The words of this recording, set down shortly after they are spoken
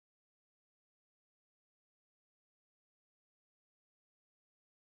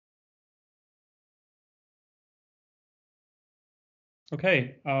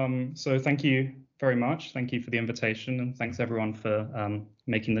Okay, so thank you very much. Thank you for the invitation, and thanks everyone for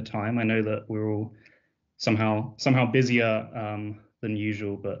making the time. I know that we're all somehow busier than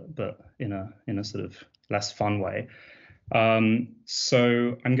usual, but in a sort of less fun way.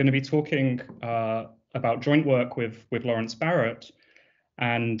 So I'm going to be talking about joint work with Lawrence Barrott.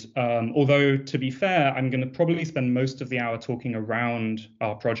 And although, to be fair, I'm going to probably spend most of the hour talking around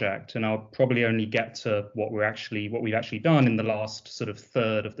our project, and I'll probably only get to what we've actually done in the last sort of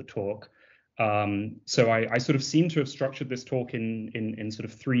third of the talk. So I sort of seem to have structured this talk in sort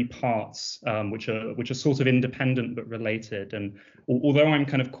of three parts, which are sort of independent but related. And although I'm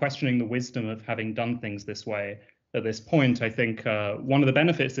kind of questioning the wisdom of having done things this way at this point, I think one of the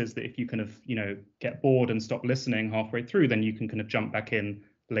benefits is that if you kind of, get bored and stop listening halfway through, then you can kind of jump back in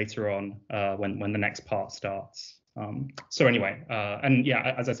later on when the next part starts. So anyway, and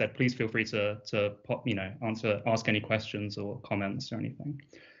yeah, as I said, please feel free to pop, ask any questions or comments or anything.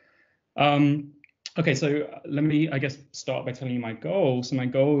 Okay, so let me, I guess, start by telling you my goal. So my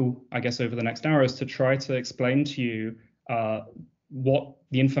goal, I guess, over the next hour is to try to explain to you what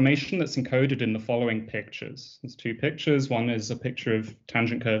the information that's encoded in the following pictures. There's two pictures. One is a picture of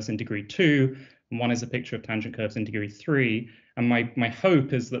tangent curves in degree 2, and one is a picture of tangent curves in degree 3. And my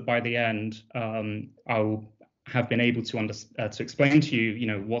hope is that by the end, I'll have been able to explain to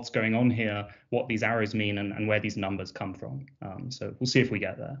you, what's going on here, what these arrows mean, and where these numbers come from. So we'll see if we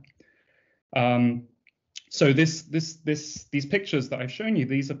get there. So these pictures that I've shown you,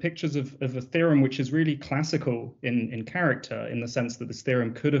 these are pictures of a theorem which is really classical in character, in the sense that this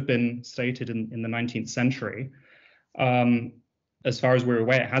theorem could have been stated in the 19th century. As far as we're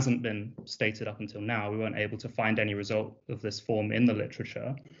aware, it hasn't been stated up until now. We weren't able to find any result of this form in the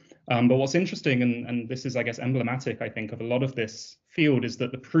literature. But what's interesting, and this is, I guess, emblematic, I think, of a lot of this field, is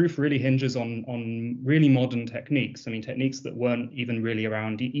that the proof really hinges on really modern techniques. I mean, techniques that weren't even really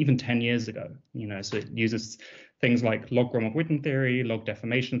around even 10 years ago. So it uses things like log Gromov-Witten theory, log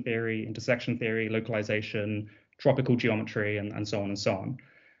deformation theory, intersection theory, localization, tropical geometry, and so on and so on.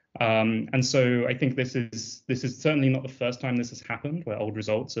 And so I think this is certainly not the first time this has happened, where old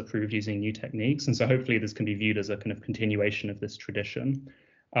results are proved using new techniques. And so hopefully this can be viewed as a kind of continuation of this tradition.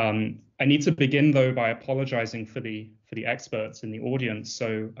 I need to begin, though, by apologizing for the experts in the audience.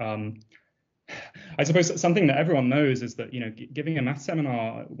 So I suppose something that everyone knows is that, giving a math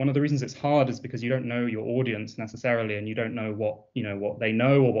seminar, one of the reasons it's hard is because you don't know your audience necessarily, and you don't know what they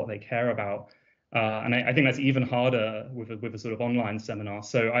know or what they care about. And I think that's even harder with a sort of online seminar.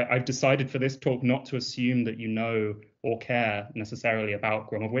 So I've decided for this talk not to assume that you know or care necessarily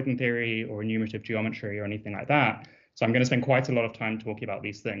about Gromov-Witten theory or enumerative geometry or anything like that. So I'm going to spend quite a lot of time talking about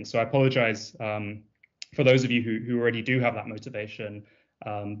these things. So I apologize for those of you who already do have that motivation.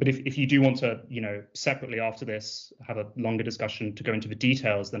 But if you do want to, separately after this, have a longer discussion to go into the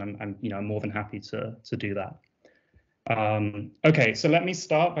details, then I'm more than happy to do that. Okay, so let me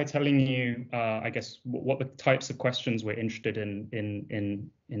start by telling you, I guess, what the types of questions we're interested in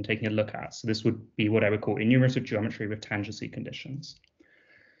taking a look at. So this would be what I would call enumerative geometry with tangency conditions.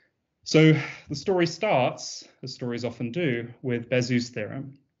 So the story starts, as stories often do, with Bézou's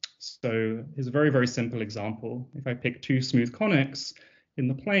theorem. So here's a very, very simple example. If I pick two smooth conics in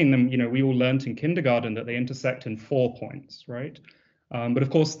the plane, then we all learned in kindergarten that they intersect in 4 points, right? But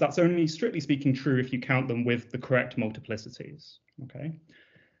of course, that's only strictly speaking true if you count them with the correct multiplicities, okay?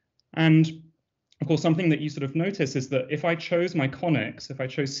 And of course, something that you sort of notice is that if I chose my conics, if I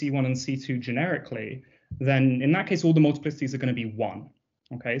chose C1 and C2 generically, then in that case, all the multiplicities are going to be 1.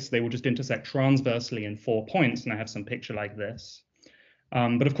 Okay, so they will just intersect transversely in 4 points, and I have some picture like this.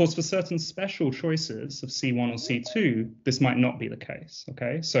 But of course, for certain special choices of C1 or C2, this might not be the case.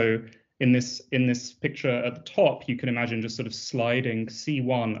 Okay, so in this picture at the top, you can imagine just sort of sliding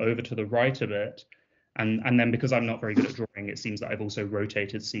C1 over to the right a bit, and then because I'm not very good at drawing, it seems that I've also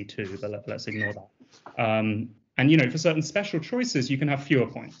rotated C2, but let's ignore that. And for certain special choices, you can have fewer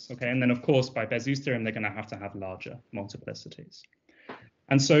points. Okay, and then of course, by Bézou's theorem, they're going to have larger multiplicities.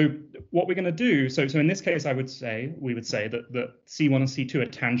 And so what we're going to do, so in this case, we would say that C1 and C2 are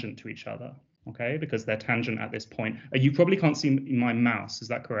tangent to each other, okay, because they're tangent at this point. You probably can't see my mouse, is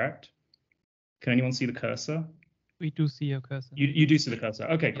that correct? Can anyone see the cursor? We do see your cursor. You do see the cursor.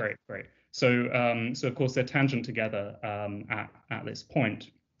 Okay, great. So of course they're tangent together at this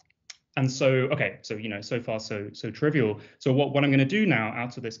point. And so, okay, so so far so trivial. So what I'm going to do now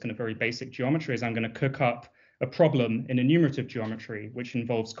out of this kind of very basic geometry is I'm going to cook up a problem in enumerative geometry, which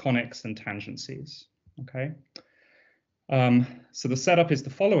involves conics and tangencies, okay? So the setup is the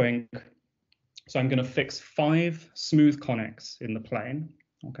following. So I'm going to fix 5 smooth conics in the plane,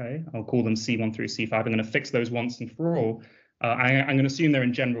 okay? I'll call them C1 through C5. I'm going to fix those once and for all. I'm going to assume they're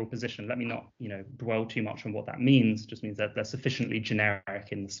in general position. Let me not, dwell too much on what that means. It just means that they're sufficiently generic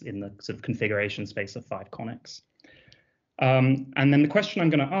in the sort of configuration space of 5 conics. And then the question I'm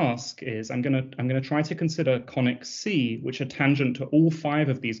going to ask is, I'm going to try to consider conics C, which are tangent to all 5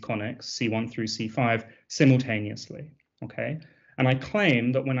 of these conics, C1 through C5, simultaneously. Okay. And I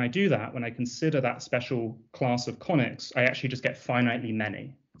claim that when I do that, when I consider that special class of conics, I actually just get finitely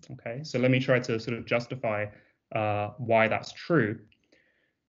many. Okay. So let me try to sort of justify why that's true.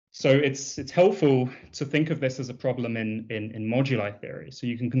 So it's helpful to think of this as a problem in moduli theory. So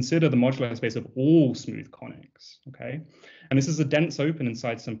you can consider the moduli space of all smooth conics, okay? And this is a dense open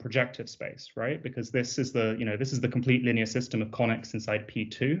inside some projective space, right? Because this is the complete linear system of conics inside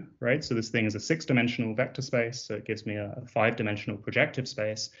P2, right? So this thing is a 6-dimensional vector space, so it gives me a 5-dimensional projective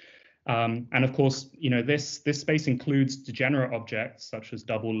space. And of course, this space includes degenerate objects such as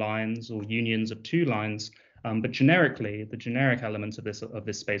double lines or unions of 2 lines. But generically, the generic elements of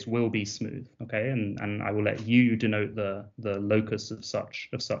this space will be smooth, okay? And I will let you denote the locus of such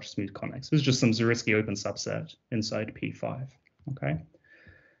smooth conics. This is just some Zariski open subset inside P5, okay?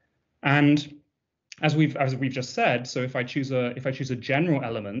 And as we've just said, so if I choose a general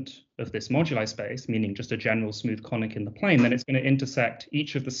element of this moduli space, meaning just a general smooth conic in the plane, then it's going to intersect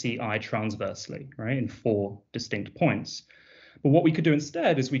each of the Ci transversely, right, in 4 distinct points. But what we could do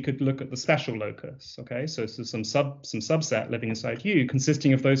instead is we could look at the special locus, okay? So some subset living inside U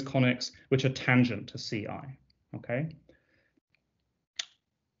consisting of those conics which are tangent to Ci, okay?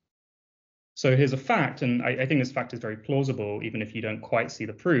 So here's a fact, and I think this fact is very plausible, even if you don't quite see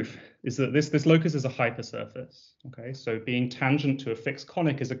the proof, is that this locus is a hypersurface, okay? So being tangent to a fixed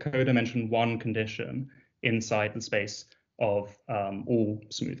conic is a codimension 1 condition inside the space of all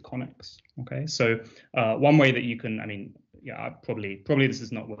smooth conics, okay? So one way that you can, yeah, probably this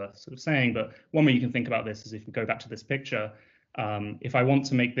is not worth sort of saying, but one way you can think about this is if we go back to this picture, if I want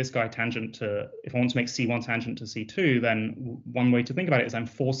to make this guy if I want to make C1 tangent to C2, then one way to think about it is I'm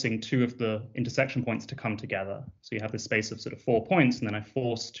forcing 2 of the intersection points to come together. So you have this space of sort of 4 points, and then I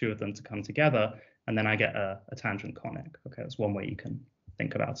force 2 of them to come together, and then I get a tangent conic. Okay, that's one way you can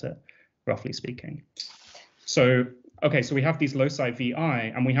think about it, roughly speaking. So okay, so we have these loci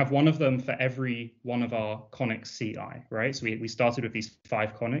VI, and we have one of them for every one of our conics CI, right? So we started with these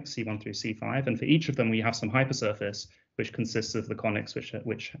 5 conics, C1 through C5, and for each of them we have some hypersurface which consists of the conics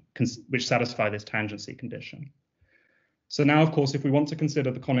which satisfy this tangency condition. So now, of course, if we want to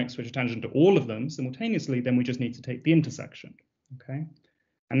consider the conics which are tangent to all of them simultaneously, then we just need to take the intersection, okay?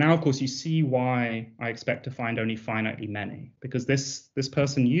 And now, of course, you see why I expect to find only finitely many, because this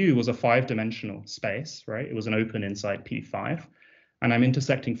person U was a 5-dimensional space, right? It was an open inside P5, and I'm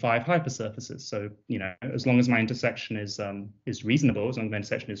intersecting 5 hypersurfaces. So, as long as my intersection is reasonable, as long as my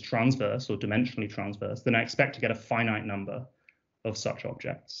intersection is transverse or dimensionally transverse, then I expect to get a finite number of such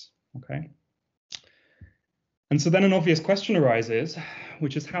objects, okay? And so then an obvious question arises,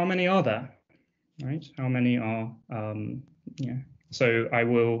 which is how many are there, right? How many are, So I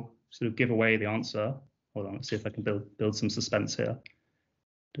will sort of give away the answer. Hold on, let's see if I can build some suspense here.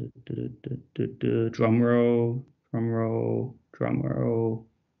 Drum roll, drum roll, drum roll.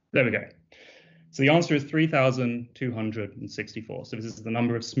 There we go. So the answer is 3,264. So this is the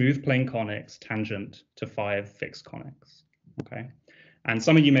number of smooth plane conics tangent to 5 fixed conics. Okay. And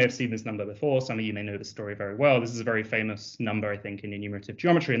some of you may have seen this number before. Some of you may know the story very well. This is a very famous number, I think, in enumerative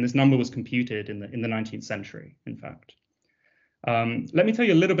geometry. And this number was computed in the 19th century, in fact. Let me tell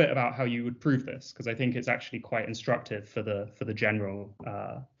you a little bit about how you would prove this, because I think it's actually quite instructive for the general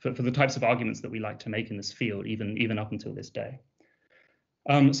for the types of arguments that we like to make in this field, even up until this day.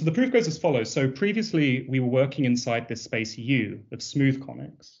 So the proof goes as follows. So previously we were working inside this space U of smooth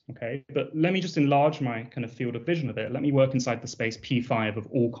conics, okay? But let me just enlarge my kind of field of vision a bit. Let me work inside the space P5 of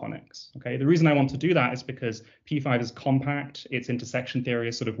all conics, okay? The reason I want to do that is because P5 is compact, its intersection theory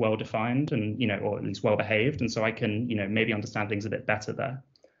is sort of well defined and, or at least well behaved, and so I can, maybe understand things a bit better there.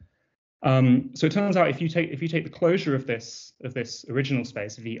 So it turns out if you take the closure of this original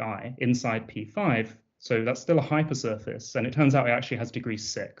space VI inside P5, so that's still a hypersurface, and it turns out it actually has degree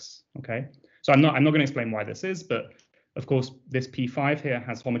 6. Okay, so I'm not going to explain why this is, but of course this P5 here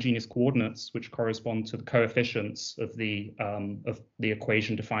has homogeneous coordinates which correspond to the coefficients of the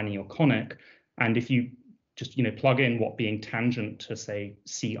equation defining your conic, and if you just plug in what being tangent to say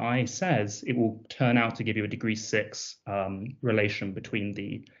Ci says, it will turn out to give you a degree 6 relation between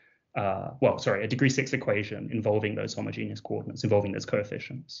the a degree 6 equation involving those homogeneous coordinates, involving those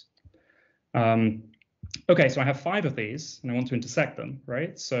coefficients. Okay, so I have 5 of these, and I want to intersect them,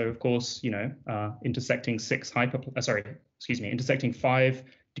 right? So of course, intersecting 5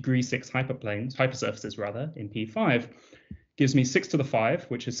 degree 6 hypersurfaces rather in P5 gives me 6 to the 5,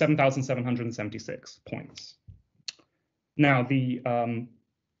 which is 7,776 points. Now, the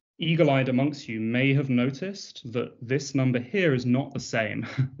eagle-eyed amongst you may have noticed that this number here is not the same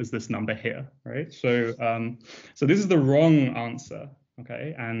as this number here, right? So, so this is the wrong answer,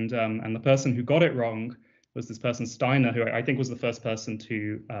 okay? And the person who got it wrong was this person Steiner, who I think was the first person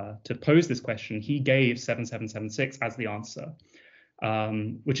to pose this question. He gave 7776 as the answer,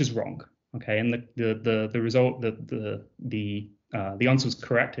 which is wrong, okay? And the result, the answer was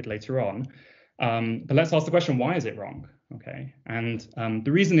corrected later on. But let's ask the question, why is it wrong? Okay, and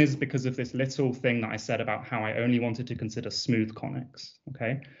the reason is because of this little thing that I said about how I only wanted to consider smooth conics.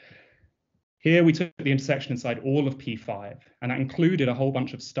 Okay, here we took the intersection inside all of P5, and that included a whole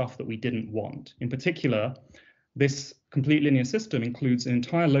bunch of stuff that we didn't want. In particular, this complete linear system includes an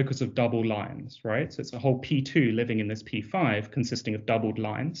entire locus of double lines, right? So it's a whole P2 living in this P5 consisting of doubled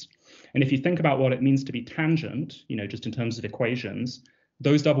lines. And if you think about what it means to be tangent, you know, just in terms of equations,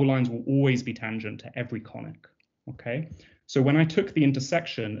 those double lines will always be tangent to every conic. Okay, so when I took the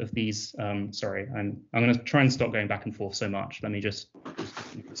intersection of these, sorry, I'm going to try and stop going back and forth so much. Let me just.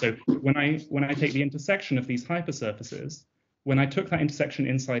 So when I take the intersection of these hypersurfaces, when I took that intersection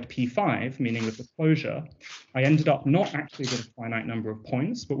inside P5, meaning with the closure, I ended up not actually with a finite number of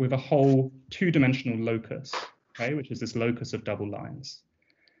points, but with a whole two-dimensional locus, okay, which is this locus of double lines.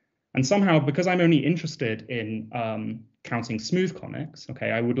 And somehow, because I'm only interested in counting smooth conics,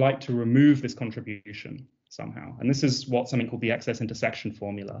 okay, I would like to remove this contribution somehow. And this is what something called the excess intersection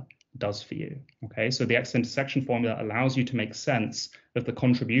formula does for you. Okay, so the excess intersection formula allows you to make sense of the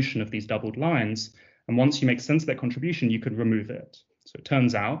contribution of these doubled lines. And once you make sense of that contribution, you could remove it. So it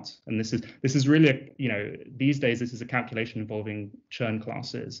turns out, and this is really, you know, these days, this is a calculation involving Chern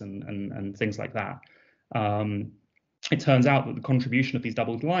classes and things like that. It turns out that the contribution of these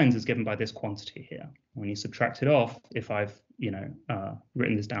doubled lines is given by this quantity here. When you subtract it off, if I've, you know,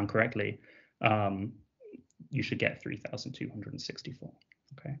 written this down correctly, you should get 3,264.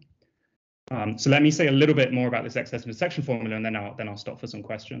 Okay. So let me say a little bit more about this excess intersection formula, and then I'll stop for some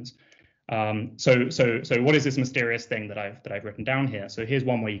questions. So what is this mysterious thing that I've written down here? So here's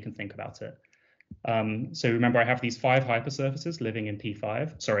one way you can think about it. So remember, I have these 5 hypersurfaces living in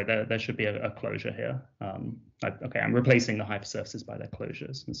P5. Sorry, there should be a closure here. Okay, I'm replacing the hypersurfaces by their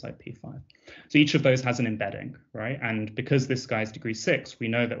closures inside P5. So each of those has an embedding, right? And because this guy's degree 6, we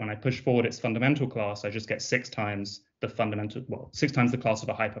know that when I push forward its fundamental class, I just get 6 times the fundamental, well, 6 times the class of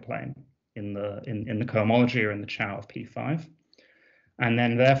a hyperplane in the cohomology or in the Chow of P5. And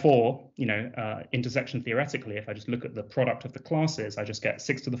then therefore, you know, intersection theoretically, if I just look at the product of the classes, I just get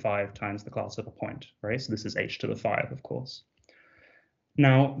 6 to the 5 times the class of a point, right? So this is h to the 5, of course.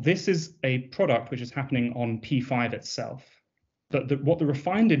 Now, this is a product which is happening on P5 itself. But what the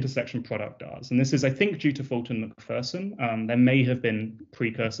refined intersection product does, and this is, I think, due to Fulton Macpherson, there may have been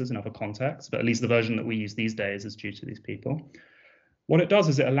precursors in other contexts, but at least the version that we use these days is due to these people. What it does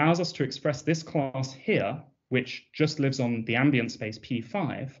is it allows us to express this class here, which just lives on the ambient space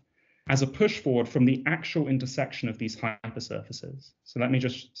P5, as a push forward from the actual intersection of these hypersurfaces. So let me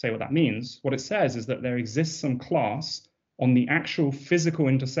just say what that means. What it says is that there exists some class on the actual physical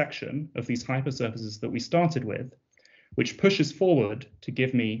intersection of these hypersurfaces that we started with, which pushes forward to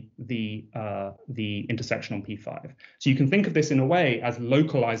give me the intersection on P5. So you can think of this in a way as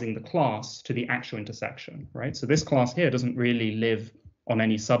localizing the class to the actual intersection, right? So this class here doesn't really live on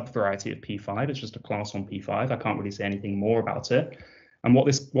any subvariety of P5. It's just a class on P5. I can't really say anything more about it. And what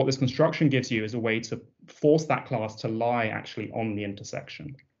this construction gives you is a way to force that class to lie actually on the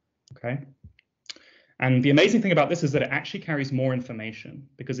intersection, okay? And the amazing thing about this is that it actually carries more information,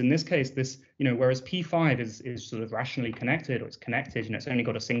 because in this case, this, you know, whereas P5 is sort of rationally connected, or it's connected, you know, it's only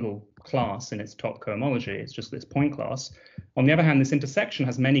got a single class in its top cohomology, it's just this point class. On the other hand, this intersection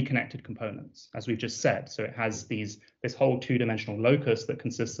has many connected components, as we've just said. So it has this whole two-dimensional locus that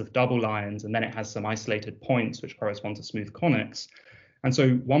consists of double lines, and then it has some isolated points which correspond to smooth conics. And so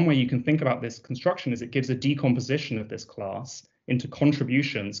one way you can think about this construction is it gives a decomposition of this class into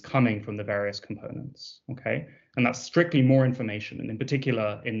contributions coming from the various components, okay? And that's strictly more information. And in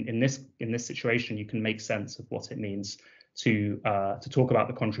particular, in this situation, you can make sense of what it means to talk about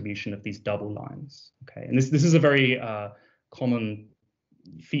the contribution of these double lines, okay? And this is a very common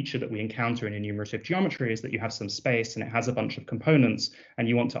feature that we encounter in enumerative geometry, is that you have some space and it has a bunch of components, and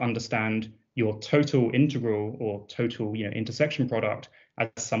you want to understand your total integral or total, you know, intersection product as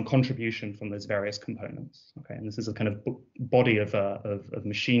some contribution from those various components. Okay, and this is a kind of body of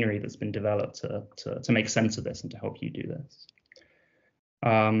machinery that's been developed to make sense of this and to help you do this.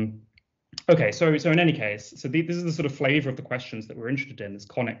 Okay, so in any case, this is the sort of flavor of the questions that we're interested in, this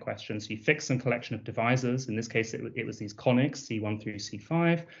conic question. So you fix some collection of divisors. In this case, it was these conics, C1 through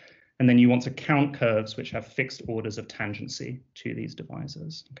C5. And then you want to count curves which have fixed orders of tangency to these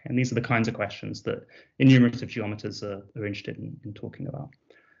divisors. Okay, and these are the kinds of questions that enumerative geometers are interested in talking about.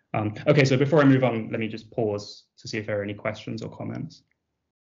 Okay, so before I move on, let me just pause to see if there are any questions or comments.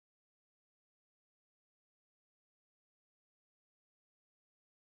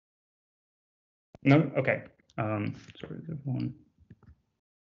 No? Okay. Sorry, there's one.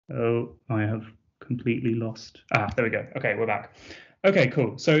 Oh, I have completely lost. There we go. Okay, we're back. Okay,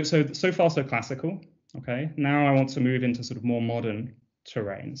 cool. So far so classical. Okay, now I want to move into sort of more modern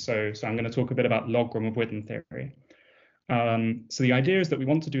terrain. So I'm going to talk a bit about log Gromov-Witten theory. So the idea is that we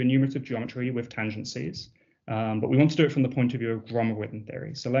want to do enumerative geometry with tangencies, but we want to do it from the point of view of Gromov-Witten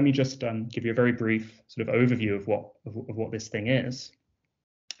theory. So let me just give you a very brief sort of overview of what this thing is.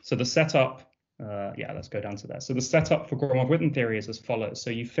 So the setup, let's go down to that. So the setup for Gromov-Witten theory is as follows.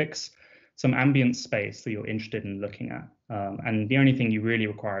 So you fix some ambient space that you're interested in looking at, and the only thing you really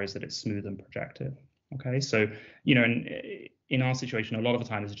require is that it's smooth and projective. Okay, so in our situation, a lot of the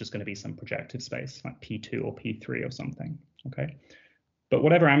time it's just going to be some projective space like P2 or P3 or something. Okay, but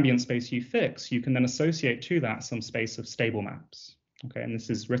whatever ambient space you fix, you can then associate to that some space of stable maps. Okay, and this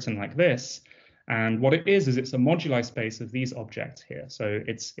is written like this. And what it is it's a moduli space of these objects here. So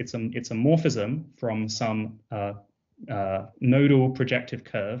it's a morphism from some nodal projective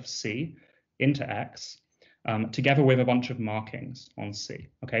curve C into X, together with a bunch of markings on C.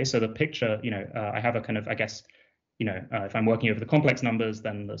 Okay, so the picture, I have a kind of, I guess, if I'm working over the complex numbers,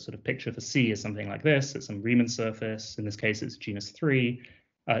 then the sort of picture for C is something like this. It's some Riemann surface. In this case, it's genus 3.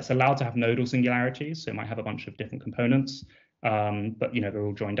 It's allowed to have nodal singularities, so it might have a bunch of different components, but they're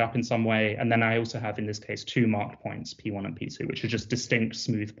all joined up in some way. And then I also have, in this case, 2 marked points, P1 and P2, which are just distinct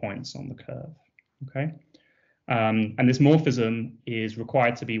smooth points on the curve. Okay. And this morphism is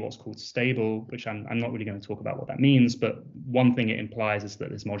required to be what's called stable, which I'm not really going to talk about what that means, but one thing it implies is that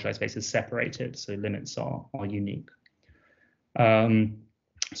this moduli space is separated, so limits are unique.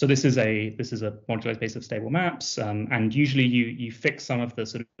 So this is a moduli space of stable maps, and usually you fix some of the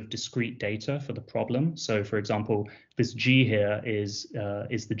sort of discrete data for the problem. So for example, this G here is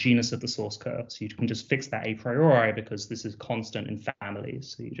the genus of the source curve. So you can just fix that a priori because this is constant in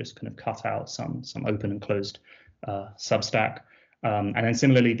families. So you just kind of cut out some open and closed substack. And then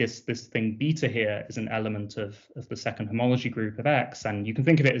similarly, this thing beta here is an element of the second homology group of X, and you can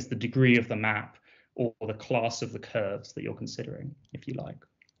think of it as the degree of the map or the class of the curves that you're considering, if you like.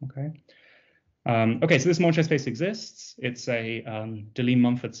 Okay. Okay, so this moduli space exists. It's a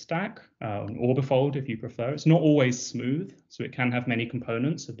Deligne-Mumford stack, an orbifold if you prefer. It's not always smooth, so it can have many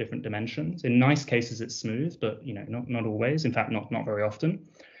components of different dimensions. In nice cases, it's smooth, but not always. In fact, not very often.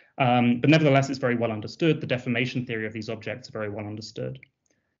 But nevertheless, it's very well understood. The deformation theory of these objects are very well understood.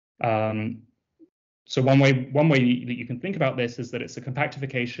 So one way that you can think about this is that it's a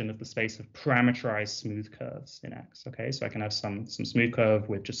compactification of the space of parameterized smooth curves in X. Okay, so I can have some smooth curve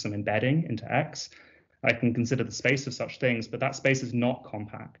with just some embedding into X. I can consider the space of such things, but that space is not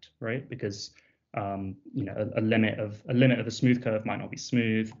compact, right? Because a limit of a smooth curve might not be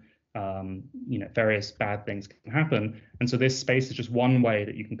smooth. Various bad things can happen, and so this space is just one way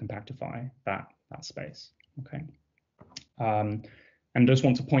that you can compactify that space. Okay. And just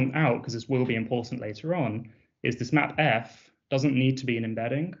want to point out, because this will be important later on, is this map F doesn't need to be an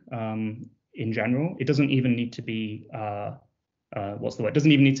embedding in general. It doesn't even need to be, what's the word? It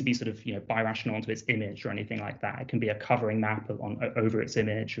doesn't even need to be sort of, birational onto its image or anything like that. It can be a covering map over its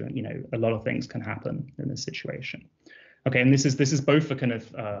image. Or, a lot of things can happen in this situation. Okay, and this is both a kind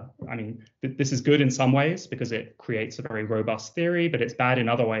of, this is good in some ways because it creates a very robust theory, but it's bad in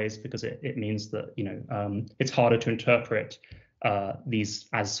other ways because it means that, it's harder to interpret these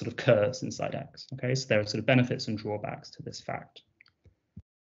as sort of curves inside X. Okay, so there are sort of benefits and drawbacks to this fact.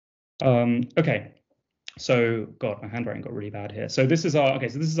 Okay, so God, my handwriting got really bad here. So this is our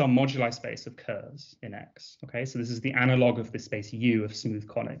moduli space of curves in X. Okay, so this is the analog of this space U of smooth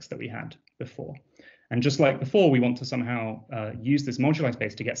conics that we had before. And just like before, we want to somehow use this moduli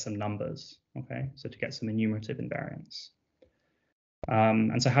space to get some numbers. Okay, so to get some enumerative invariants.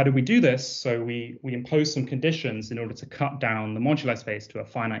 And so how do we do this? So we impose some conditions in order to cut down the moduli space to a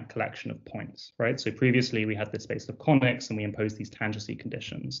finite collection of points, right? So previously we had this space of conics and we imposed these tangency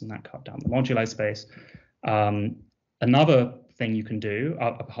conditions and that cut down the moduli space. Another thing you can do,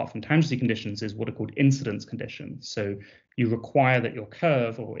 apart from tangency conditions, is what are called incidence conditions. So you require that your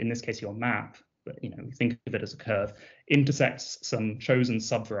curve, or in this case your map, but we think of it as a curve, intersects some chosen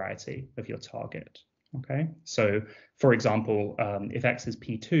subvariety of your target. Okay, so for example, if x is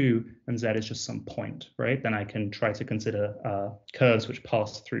p2 and z is just some point, right, then I can try to consider curves which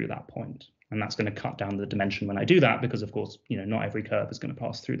pass through that point, and that's going to cut down the dimension when I do that, because of course, not every curve is going to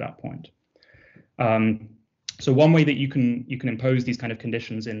pass through that point. So one way that you can impose these kind of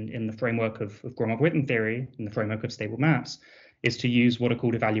conditions in the framework of Gromov-Witten theory, in the framework of stable maps, is to use what are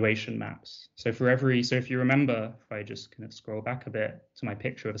called evaluation maps. So if you remember, if I just kind of scroll back a bit to my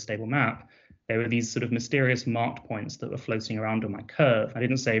picture of a stable map, there were these sort of mysterious marked points that were floating around on my curve. I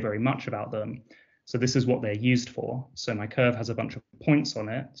didn't say very much about them. So this is what they're used for. So my curve has a bunch of points on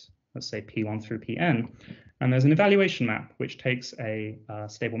it, let's say P1 through Pn. And there's an evaluation map which takes a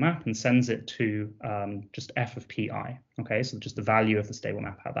stable map and sends it to just f of pi. Okay, so just the value of the stable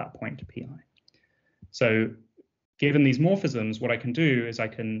map at that point to pi. So given these morphisms, what I can do is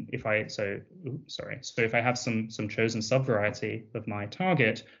if I have some chosen subvariety of my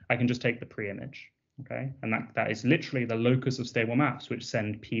target, I can just take the pre-image. Okay, and that is literally the locus of stable maps which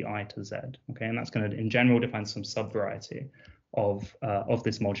send pi to z. Okay, and that's going to in general define some subvariety of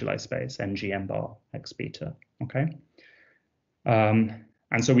this moduli space ng bar x beta. Okay, and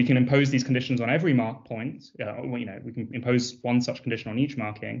so we can impose these conditions on every mark point. We can impose one such condition on each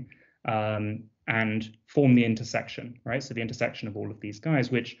marking and form the intersection, right? So the intersection of all of these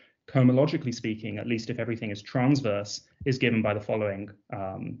guys, which cohomologically speaking, at least if everything is transverse, is given by the following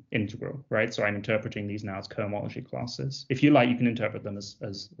integral, right? So I'm interpreting these now as cohomology classes. If you like, you can interpret them as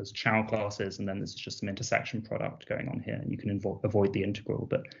Chow classes, and then this is just some intersection product going on here, and you can avoid the integral.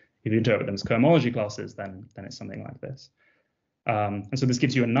 But if you interpret them as cohomology classes, then it's something like this. And so this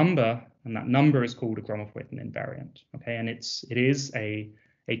gives you a number, and that number is called a Gromov-Witten invariant. Okay, and it is a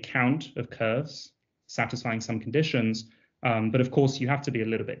count of curves satisfying some conditions. But of course, you have to be a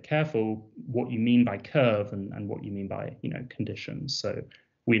little bit careful what you mean by curve and what you mean by conditions. So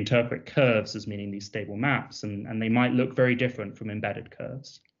we interpret curves as meaning these stable maps, and they might look very different from embedded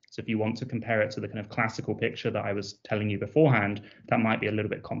curves. So if you want to compare it to the kind of classical picture that I was telling you beforehand, that might be a little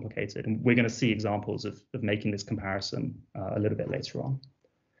bit complicated. And we're going to see examples of making this comparison a little bit later on.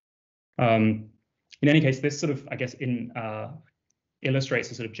 In any case, this sort of, I guess, illustrates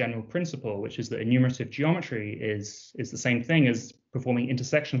a sort of general principle, which is that enumerative geometry is the same thing as performing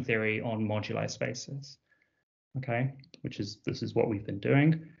intersection theory on moduli spaces. Okay, this is what we've been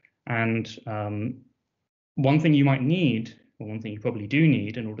doing. And one thing you might need, or one thing you probably do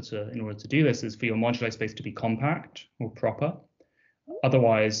need in order to do this, is for your moduli space to be compact or proper.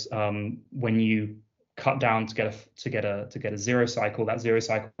 Otherwise, when you cut down to get a zero cycle, that zero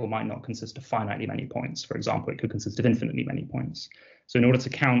cycle might not consist of finitely many points. For example, it could consist of infinitely many points. So in order to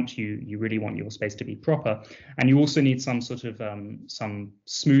count, you really want your space to be proper, and you also need some sort of some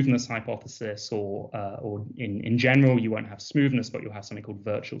smoothness hypothesis, or in general, you won't have smoothness, but you'll have something called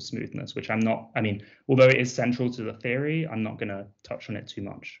virtual smoothness, which although it is central to the theory, I'm not going to touch on it too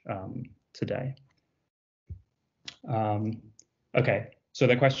much today. Okay, so are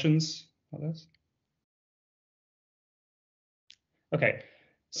there questions about this? Okay,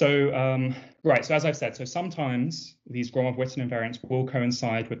 so right, so as I've said, so sometimes these Gromov-Witten invariants will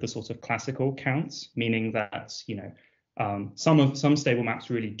coincide with the sort of classical counts, meaning that some stable maps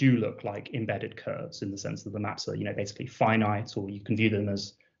really do look like embedded curves in the sense that the maps are basically finite, or you can view them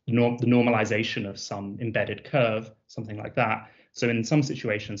as the normalization of some embedded curve, something like that. So in some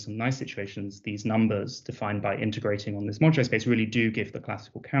situations, some nice situations, these numbers defined by integrating on this moduli space really do give the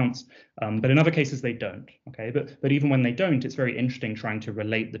classical counts, but in other cases they don't. Okay, but even when they don't, it's very interesting trying to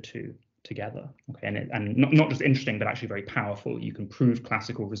relate the two together. Okay, and not just interesting, but actually very powerful. You can prove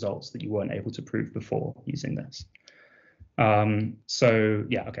classical results that you weren't able to prove before using this. So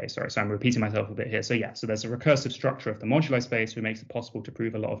yeah, okay, sorry, so I'm repeating myself a bit here. So yeah, so there's a recursive structure of the moduli space which makes it possible to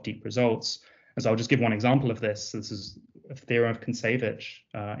prove a lot of deep results. And so I'll just give one example of this. This is a theorem of Kontsevich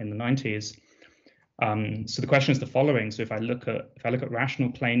in the 90s. So the question is the following. So if I look at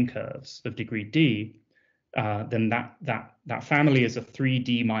rational plane curves of degree d, then that family is a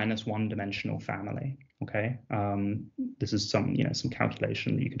 3D minus one dimensional family. Okay, this is some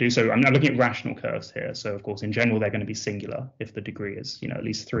calculation that you can do. So I'm now looking at rational curves here. So of course, in general, they're going to be singular if the degree is at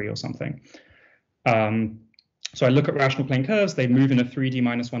least 3 or something. So I look at rational plane curves, they move in a 3D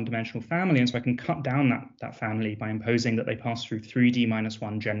minus one dimensional family, and so I can cut down that family by imposing that they pass through 3D minus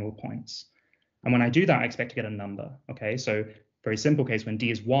one general points. And when I do that, I expect to get a number. Okay, so very simple case, when d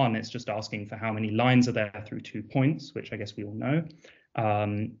is 1, it's just asking for how many lines are there through 2 points, which I guess we all know.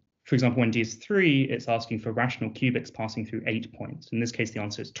 For example, when d is 3, it's asking for rational cubics passing through 8 points. In this case, the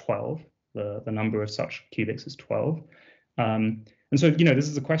answer is 12. The number of such cubics is 12. And so, this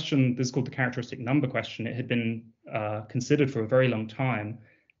is a question, this is called the characteristic number question. It had been considered for a very long time.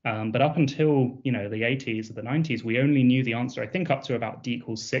 But up until, the 80s or the 90s, we only knew the answer, I think, up to about d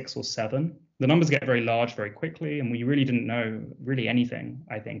equals 6 or 7. The numbers get very large very quickly, and we really didn't know really anything,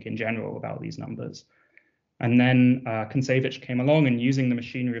 I think, in general about these numbers. And then Kontsevich came along, and using the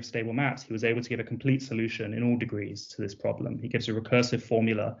machinery of stable maps, he was able to give a complete solution in all degrees to this problem. He gives a recursive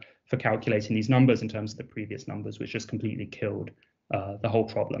formula for calculating these numbers in terms of the previous numbers, which just completely killed the whole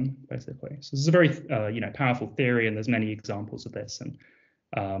problem, basically. So this is a very, powerful theory, and there's many examples of this. And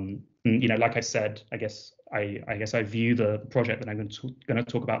like I said, I guess I view the project that I'm going to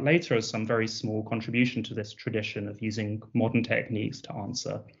talk about later as some very small contribution to this tradition of using modern techniques to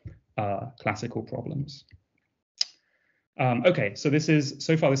answer classical problems. Okay, so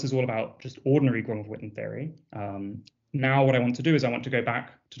so far this is all about just ordinary Gromov-Witten theory. Now what I want to do is I want to go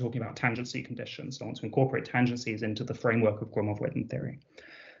back to talking about tangency conditions. I want to incorporate tangencies into the framework of Gromov-Witten theory.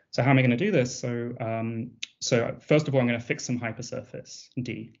 So how am I going to do this? So first of all, I'm going to fix some hypersurface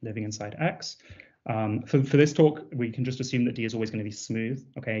D living inside X. For this talk, we can just assume that D is always going to be smooth.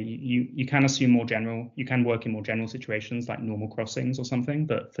 Okay, you can assume more general. You can work in more general situations like normal crossings or something,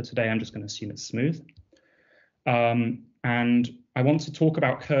 but for today, I'm just going to assume it's smooth. And I want to talk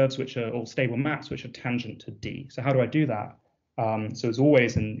about curves which are, or stable maps which are tangent to D. So how do I do that? So as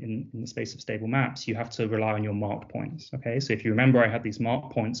always in the space of stable maps, you have to rely on your marked points. Okay, so if you remember, I had these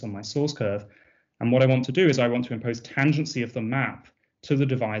marked points on my source curve. And what I want to do is I want to impose tangency of the map to the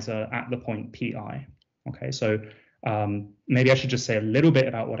divisor at the point Pi. Okay, so maybe I should just say a little bit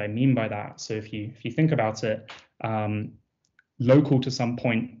about what I mean by that. So if you think about it, local to some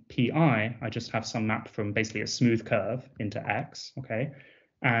point Pi, I just have some map from basically a smooth curve into X, okay?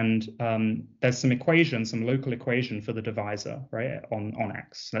 And there's some equation, some local equation for the divisor, right, on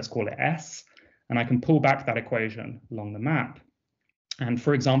X. Let's call it S. And I can pull back that equation along the map. And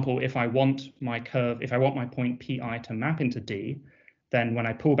for example, if I want my point Pi to map into D, then when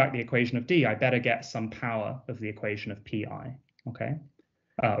I pull back the equation of D, I better get some power of the equation of Pi, okay?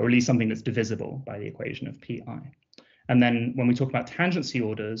 Or at least something that's divisible by the equation of Pi. And then when we talk about tangency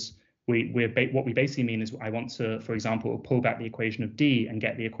orders, what we basically mean is I want to, for example, pull back the equation of D and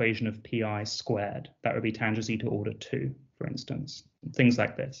get the equation of Pi squared. That would be tangency to order 2, for instance. Things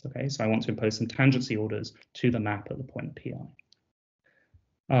like this, okay? So I want to impose some tangency orders to the map at the point Pi.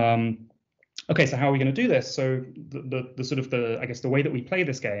 Okay, so how are we going to do this? So I guess the way that we play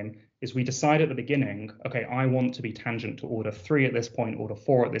this game is we decide at the beginning, okay, I want to be tangent to order 3 at this point, order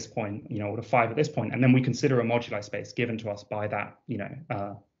 4 at this point, order 5 at this point, and then we consider a moduli space given to us by that,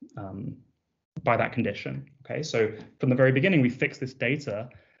 by that condition. Okay, so from the very beginning, we fix this data,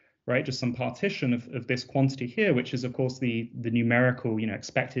 right? Just some partition of this quantity here, which is of course the numerical,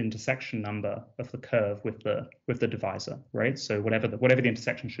 expected intersection number of the curve with the divisor, right? So whatever the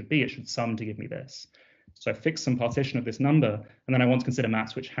intersection should be, it should sum to give me this. So I fix some partition of this number, and then I want to consider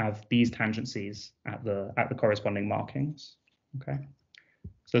maps which have these tangencies at the corresponding markings. Okay,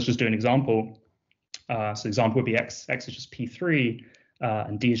 so let's just do an example. So example would be x is just P3,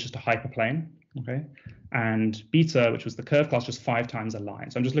 and D is just a hyperplane. Okay, and beta, which was the curve class, just 5 times a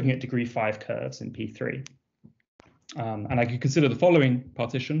line. So I'm just looking at degree 5 curves in P3. And I could consider the following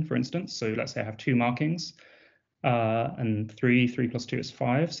partition, for instance. So let's say I have 2 markings, and 3 plus 2 is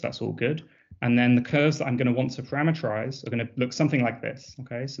 5, so that's all good. And then the curves that I'm going to want to parameterize are going to look something like this.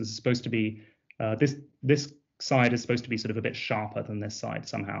 Okay, so this is supposed to be, this side is supposed to be sort of a bit sharper than this side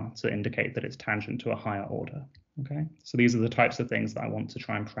somehow to indicate that it's tangent to a higher order. Okay, so these are the types of things that I want to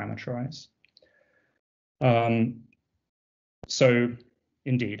try and parameterize. So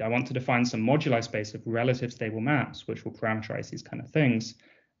indeed, I want to define some moduli space of relative stable maps, which will parameterize these kind of things.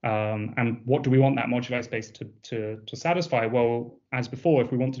 And what do we want that moduli space to satisfy? Well, as before,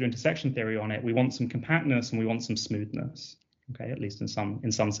 if we want to do intersection theory on it, we want some compactness and we want some smoothness. Okay, at least in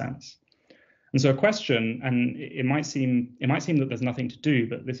some sense. And so a question, and it might seem that there's nothing to do,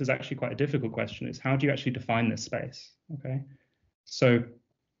 but this is actually quite a difficult question, is how do you actually define this space? Okay, so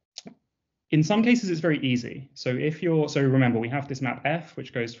in some cases, it's very easy. So remember, we have this map F,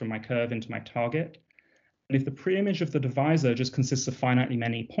 which goes from my curve into my target. And if the preimage of the divisor just consists of finitely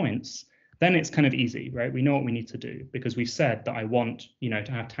many points, then it's kind of easy, right? We know what we need to do because we've said that I want,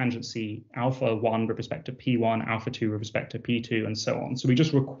 to have tangency alpha 1 with respect to P1, alpha 2 with respect to P2, and so on. So we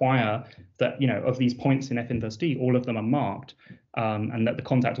just require that, of these points in F inverse D, all of them are marked, and that the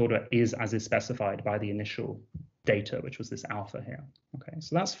contact order is as is specified by the initial data, which was this alpha here. Okay,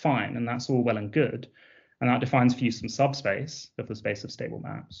 so that's fine, and that's all well and good, and that defines for you some subspace of the space of stable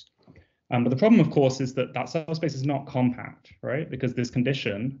maps. But the problem, of course, is that subspace is not compact, right? Because this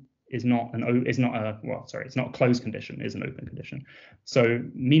condition is not it's not a closed condition, is an open condition. So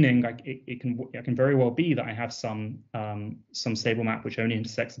meaning like it can very well be that I have some stable map which only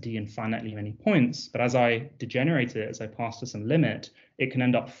intersects D in finitely many points, but as I degenerate it, as I pass to some limit, it can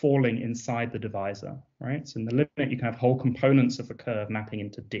end up falling inside the divisor, right? So in the limit, you can have whole components of a curve mapping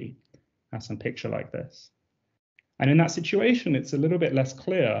into D. That's some picture like this. And in that situation, it's a little bit less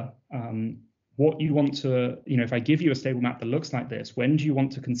clear what you want to, if I give you a stable map that looks like this, when do you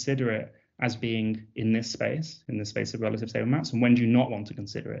want to consider it as being in this space of relative stable maps, and when do you not want to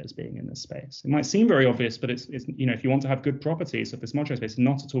consider it as being in this space? It might seem very obvious, but it's if you want to have good properties of this modular space, it's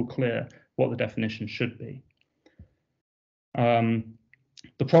not at all clear what the definition should be.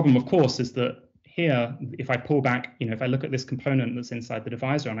 The problem, of course, is that here, if I pull back, if I look at this component that's inside the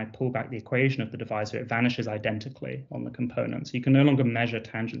divisor and I pull back the equation of the divisor, it vanishes identically on the component. So you can no longer measure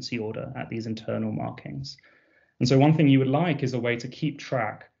tangency order at these internal markings. And so one thing you would like is a way to keep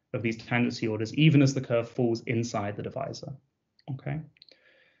track of these tangency orders, even as the curve falls inside the divisor. Okay.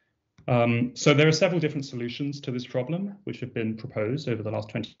 So there are several different solutions to this problem, which have been proposed over the last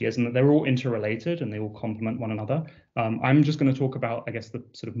 20 years, and they're all interrelated and they all complement one another. I'm just going to talk about, I guess, the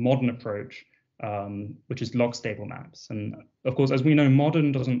sort of modern approach, which is log stable maps. And of course, as we know,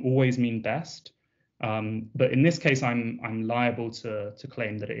 modern doesn't always mean best. But in this case, I'm liable to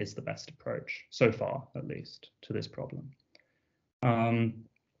claim that it is the best approach, so far, at least, to this problem.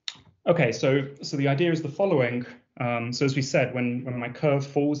 Okay, so the idea is the following. So as we said, when my curve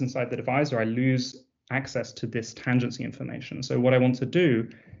falls inside the divisor, I lose access to this tangency information. So what I want to do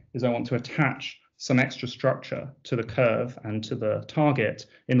is I want to attach some extra structure to the curve and to the target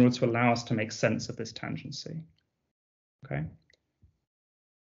in order to allow us to make sense of this tangency. Okay.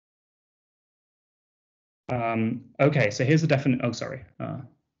 Okay, so here's the definition. Oh, sorry.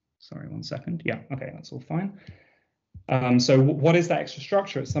 Sorry, 1 second. Yeah, okay, that's all fine. So what is that extra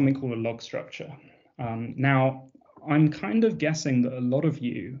structure? It's something called a log structure. Now, I'm kind of guessing that a lot of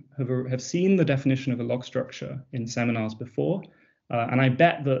you have seen the definition of a log structure in seminars before, and I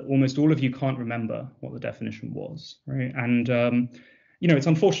bet that almost all of you can't remember what the definition was, right? And it's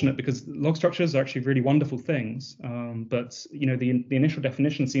unfortunate because log structures are actually really wonderful things, but the initial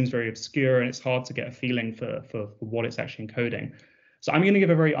definition seems very obscure, and it's hard to get a feeling for what it's actually encoding. So I'm going to give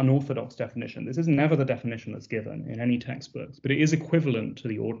a very unorthodox definition. This is never the definition that's given in any textbooks, but it is equivalent to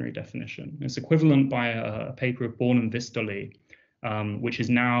the ordinary definition. It's equivalent by a paper of Born and Vistoli, which is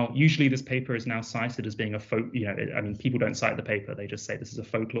now, usually this paper is now cited as being a I mean, people don't cite the paper, they just say this is a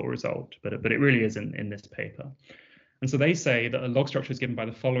folklore result, but it really is in this paper. And so they say that a log structure is given by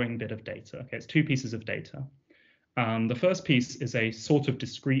the following bit of data. Okay, it's 2 pieces of data. The first piece is a sort of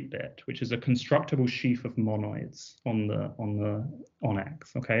discrete bit, which is a constructible sheaf of monoids on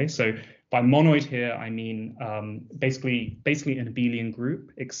X. Okay, so by monoid here I mean basically an abelian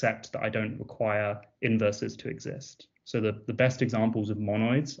group, except that I don't require inverses to exist. So the best examples of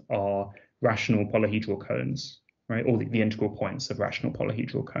monoids are rational polyhedral cones, right, or the integral points of rational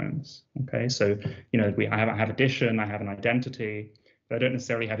polyhedral cones. Okay, so I have addition, I have an identity. I don't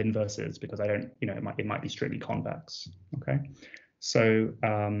necessarily have inverses because I don't, it might be strictly convex. Okay, so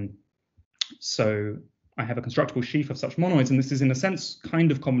so I have a constructible sheaf of such monoids, and this is in a sense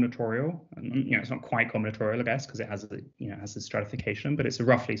kind of combinatorial. And, it's not quite combinatorial, I guess, because it has has this stratification, but it's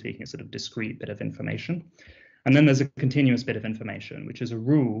roughly speaking a sort of discrete bit of information. And then there's a continuous bit of information, which is a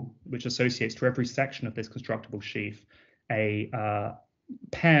rule which associates to every section of this constructible sheaf a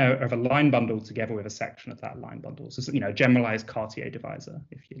pair of a line bundle together with a section of that line bundle. So, generalized Cartier divisor,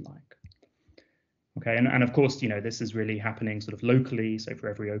 if you like. Okay, and of course, this is really happening sort of locally. So for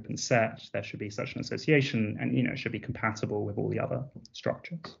every open set, there should be such an association, and it should be compatible with all the other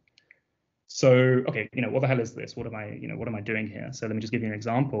structures. So, okay, what the hell is this? What am I doing here? So let me just give you an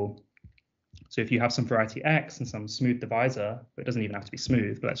example. So if you have some variety X and some smooth divisor, but it doesn't even have to be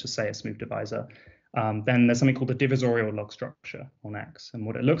smooth, but let's just say a smooth divisor, then there's something called the divisorial log structure on X. And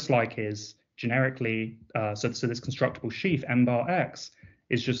what it looks like is generically, so this constructible sheaf, M bar X,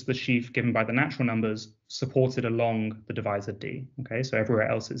 is just the sheaf given by the natural numbers supported along the divisor D. Okay, so everywhere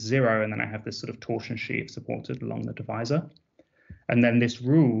else it's 0, and then I have this sort of torsion sheaf supported along the divisor. And then this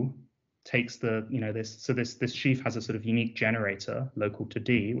rule takes this sheaf has a sort of unique generator local to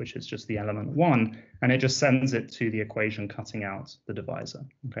D, which is just the element 1, and it just sends it to the equation cutting out the divisor.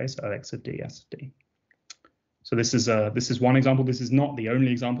 Okay, so OX of D, S of D. So this is one example. This is not the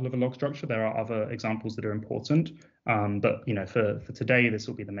only example of a log structure. There are other examples that are important, but for today, this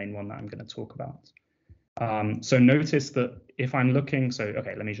will be the main one that I'm going to talk about. So notice that if I'm looking,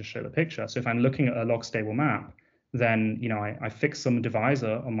 okay, let me just show the picture. So if I'm looking at a log stable map, then I fix some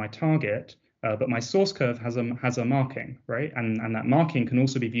divisor on my target, but my source curve has a marking, right? And that marking can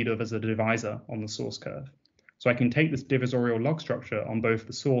also be viewed of as a divisor on the source curve. So I can take this divisorial log structure on both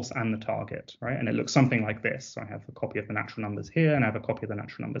the source and the target, right? And it looks something like this. So I have a copy of the natural numbers here, and I have a copy of the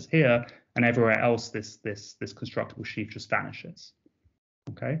natural numbers here, and everywhere else this constructible sheaf just vanishes.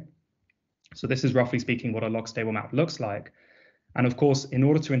 Okay. So this is roughly speaking what a log stable map looks like. And of course, in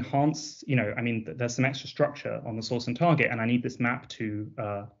order to enhance, I mean, there's some extra structure on the source and target, and I need this map to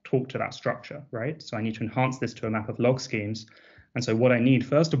talk to that structure, right? So I need to enhance this to a map of log schemes. And so what I need,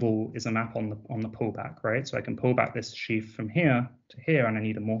 first of all, is a map on the pullback, right? So I can pull back this sheaf from here to here, and I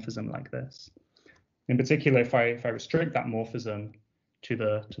need a morphism like this. In particular, if I restrict that morphism to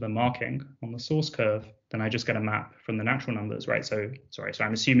the marking on the source curve, then I just get a map from the natural numbers, right? So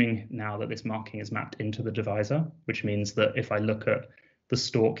I'm assuming now that this marking is mapped into the divisor, which means that if I look at the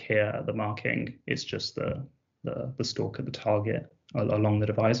stalk here, the marking, it's just the stalk at the target along the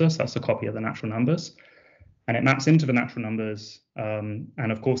divisor. So that's a copy of the natural numbers. And it maps into the natural numbers.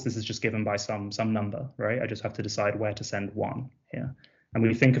 And of course, this is just given by some number, right? I just have to decide where to send 1 here. And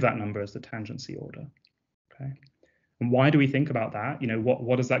we think of that number as the tangency order, okay? And why do we think about that?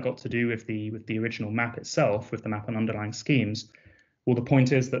 What has that got to do with the original map itself, with the map on underlying schemes? Well, the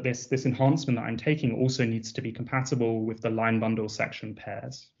point is that this enhancement that I'm taking also needs to be compatible with the line bundle section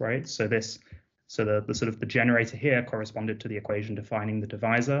pairs, right? So the sort of the generator here corresponded to the equation defining the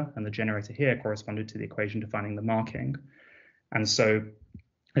divisor, and the generator here corresponded to the equation defining the marking. And so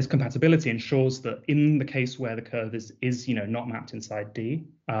this compatibility ensures that in the case where the curve is not mapped inside D,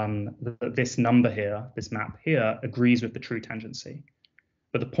 this number here, this map here, agrees with the true tangency.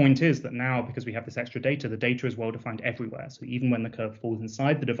 But the point is that now, because we have this extra data, the data is well defined everywhere. So even when the curve falls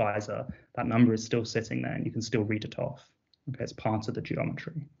inside the divisor, that number is still sitting there, and you can still read it off. Okay, it's part of the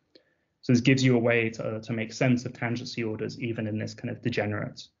geometry. So this gives you a way to make sense of tangency orders, even in this kind of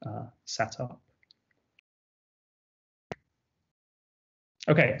degenerate setup.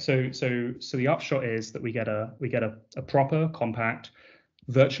 Okay, so the upshot is that we get a proper, compact,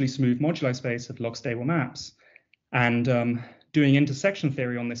 virtually smooth moduli space of log stable maps, and doing intersection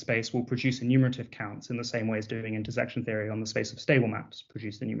theory on this space will produce enumerative counts in the same way as doing intersection theory on the space of stable maps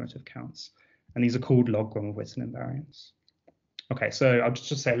produce enumerative counts, and these are called log Gromov-Witten invariants. Okay, so I'll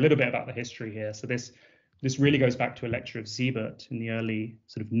just say a little bit about the history here. So this really goes back to a lecture of Siebert in the early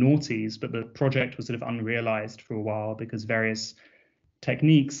sort of noughties, but the project was sort of unrealized for a while because various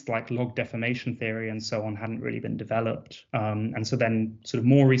techniques like log deformation theory and so on hadn't really been developed. And so then sort of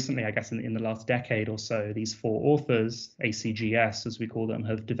more recently, I guess in the last decade or so, these 4 authors, ACGS as we call them,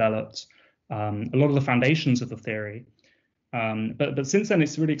 have developed a lot of the foundations of the theory. But since then,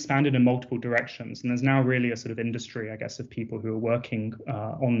 it's really expanded in multiple directions, and there's now really a sort of industry, I guess, of people who are working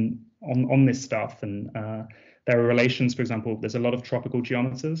on this stuff. And there are relations, for example, there's a lot of tropical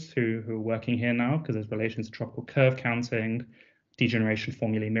geometers who are working here now because there's relations to tropical curve counting, degeneration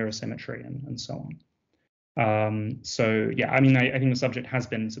formulae, mirror symmetry, and so on. So yeah, I mean, I think the subject has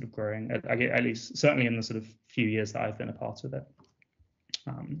been sort of growing, at least certainly in the sort of few years that I've been a part of it.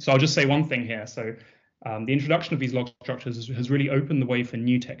 So I'll just say one thing here. So the introduction of these log structures has really opened the way for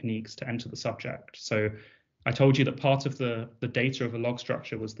new techniques to enter the subject. So I told you that part of the data of a log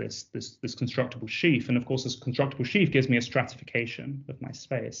structure was this constructible sheaf, and of course this constructible sheaf gives me a stratification of my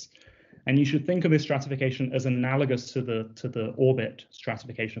space. And you should think of this stratification as analogous to the orbit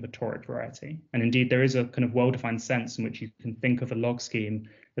stratification of a toric variety. And indeed, there is a kind of well-defined sense in which you can think of a log scheme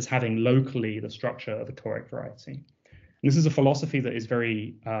as having locally the structure of a toric variety. And this is a philosophy that is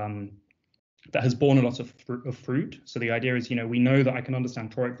very that has borne a lot of fruit. So the idea is, we know that I can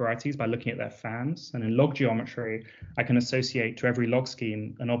understand toric varieties by looking at their fans. And in log geometry, I can associate to every log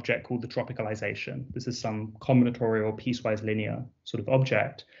scheme an object called the tropicalization. This is some combinatorial piecewise linear sort of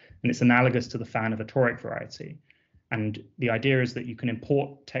object, and it's analogous to the fan of a toric variety. And the idea is that you can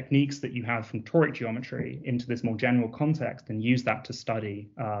import techniques that you have from toric geometry into this more general context and use that to study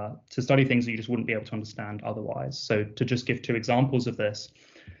things that you just wouldn't be able to understand otherwise. So to just give 2 examples of this,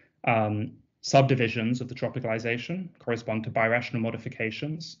 subdivisions of the tropicalization correspond to birational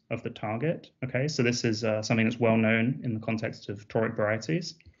modifications of the target. Okay, so this is something that's well known in the context of toric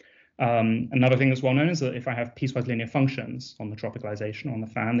varieties. Another thing that's well known is that if I have piecewise linear functions on the tropicalization on the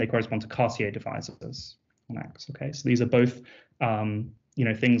fan, they correspond to Cartier divisors on X. Okay, so these are both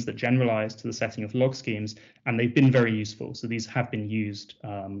things that generalize to the setting of log schemes, and they've been very useful. So these have been used,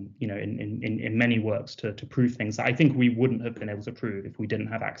 in many works to prove things that I think we wouldn't have been able to prove if we didn't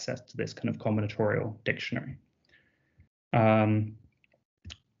have access to this kind of combinatorial dictionary. The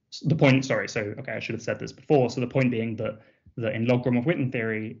point, sorry, so I should have said this before. So the point being that in log Gromov-Witten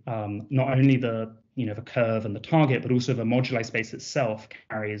theory, not only the the curve and the target, but also the moduli space itself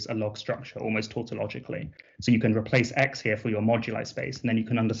carries a log structure almost tautologically. So you can replace X here for your moduli space, and then you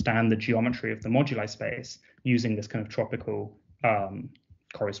can understand the geometry of the moduli space using this kind of tropical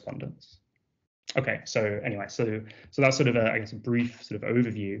correspondence. Okay, so anyway, so that's sort of I guess a brief sort of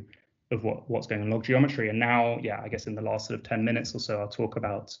overview of what's going on in log geometry. And now, yeah, I guess in the last sort of 10 minutes or so, I'll talk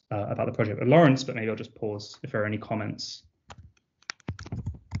about the project with Lawrence, but maybe I'll just pause if there are any comments.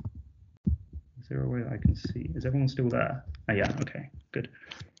 Is there a way I can see? Is everyone still there? Oh, yeah, okay, good.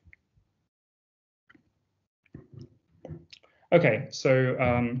 Okay, so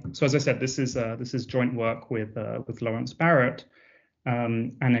as I said, this is joint work with Lawrence Barrott.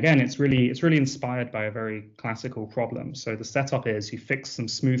 And again, it's really inspired by a very classical problem. So the setup is you fix some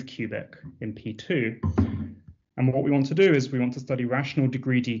smooth cubic in P2. And what we want to do is we want to study rational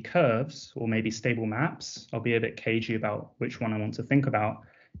degree D curves, or maybe stable maps. I'll be a bit cagey about which one I want to think about,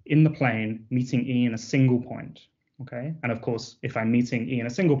 in the plane meeting E in a single point. Okay, and of course, if I'm meeting E in a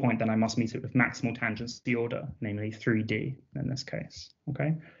single point, then I must meet it with maximal tangency order, namely 3D in this case.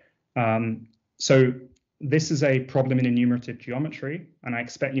 Okay, so this is a problem in enumerative geometry, and I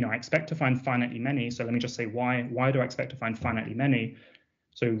expect to find finitely many. So let me just say why do I expect to find finitely many?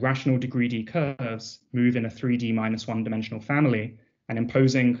 So rational degree D curves move in a 3D minus one dimensional family, and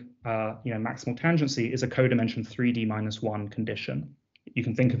imposing maximal tangency is a codimension 3D minus one condition. You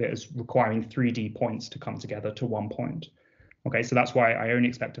can think of it as requiring 3D points to come together to one point. Okay, so that's why I only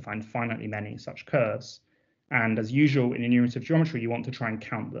expect to find finitely many such curves. And as usual in enumerative geometry, you want to try and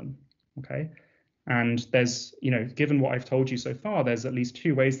count them. Okay. And there's, given what I've told you so far, there's at least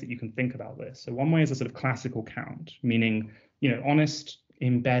two ways that you can think about this. So one way is a sort of classical count, meaning, honest,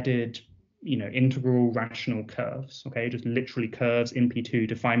 embedded, integral rational curves, okay, just literally curves in P2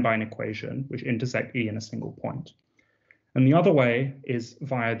 defined by an equation which intersect E in a single point. And the other way is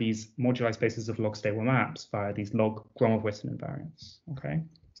via these moduli spaces of log stable maps, via these log Gromov-Witten invariants, okay?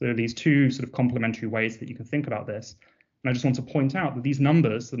 So there are these two sort of complementary ways that you can think about this. And I just want to point out that these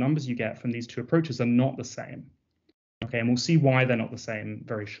numbers, the numbers you get from these two approaches, are not the same. Okay, and we'll see why they're not the same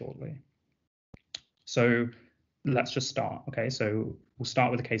very shortly. So let's just start. Okay, so we'll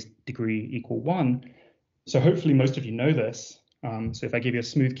start with the case degree equal 1. So hopefully most of you know this. So if I give you a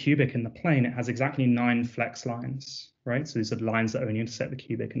smooth cubic in the plane, it has exactly 9 flex lines, right? So these are lines that only intersect the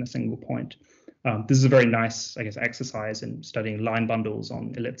cubic in a single point. This is a very nice, I guess, exercise in studying line bundles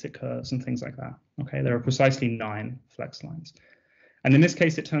on elliptic curves and things like that. Okay, there are precisely 9 flex lines. And in this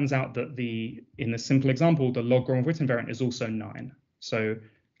case, it turns out that in the simple example, the log Gromov-Witten invariant is also 9. So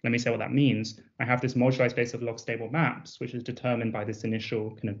let me say what that means. I have this moduli space of log stable maps, which is determined by this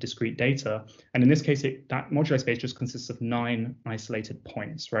initial kind of discrete data. And in this case, that moduli space just consists of 9 isolated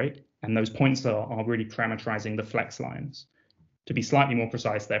points, right? And those points are really parameterizing the flex lines. To be slightly more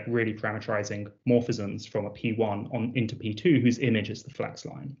precise, they're really parameterizing morphisms from a P1 into P2, whose image is the flex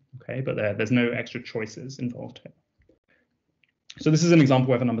line. Okay, but there's no extra choices involved here. So this is an example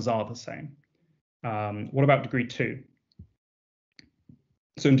where the numbers are the same. What about degree 2?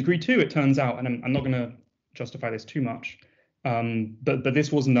 So in degree 2, it turns out, and I'm not going to justify this too much, but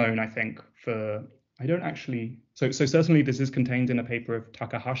this was known, I think, for, I don't actually, so certainly this is contained in a paper of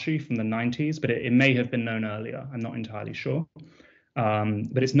Takahashi from the 90s, but it may have been known earlier. I'm not entirely sure.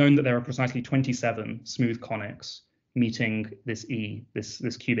 But it's known that there are precisely 27 smooth conics meeting this E,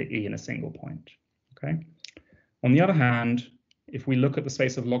 this cubic E in a single point. Okay. On the other hand, if we look at the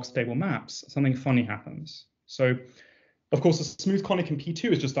space of log stable maps, something funny happens. So of course, a smooth conic in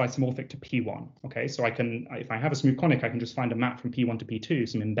P2 is just isomorphic to P1. Okay, so if I have a smooth conic, I can just find a map from P1 to P2,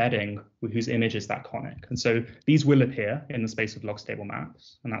 some embedding whose image is that conic. And so these will appear in the space of log stable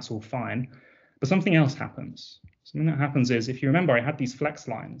maps, and that's all fine. But something else happens. Something that happens is, if you remember, I had these flex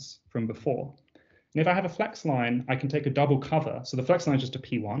lines from before. And if I have a flex line, I can take a double cover. So the flex line is just a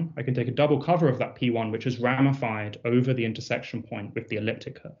P1. I can take a double cover of that P1, which is ramified over the intersection point with the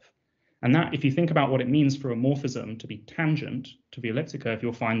elliptic curve. And that, if you think about what it means for a morphism to be tangent to the elliptic curve,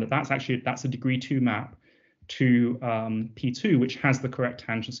 you'll find that that's a degree 2 map to P2, which has the correct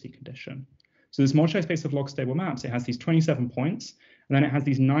tangency condition. So this moduli space of log stable maps, it has these 27 points, and then it has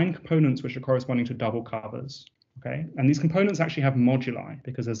these 9 components which are corresponding to double covers. Okay, and these components actually have moduli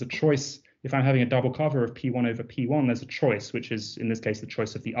because there's a choice. If I'm having a double cover of P1 over P1, there's a choice, which is in this case the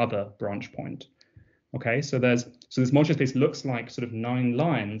choice of the other branch point. Okay, so this moduli space looks like sort of 9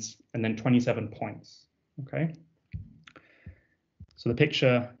 lines and then 27 points. Okay, so the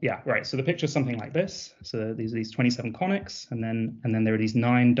picture, yeah, right. So the picture is something like this. So these 27 conics, and then there are these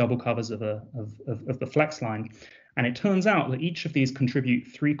 9 double covers of the flex line, and it turns out that each of these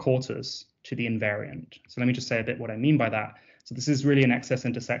contribute 3/4 to the invariant. So let me just say a bit what I mean by that. So this is really an excess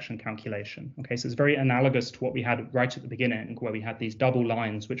intersection calculation. Okay, so it's very analogous to what we had right at the beginning, where we had these double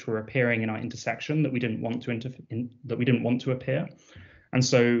lines which were appearing in our intersection that we didn't want to appear. And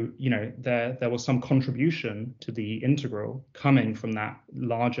so, you know, there was some contribution to the integral coming from that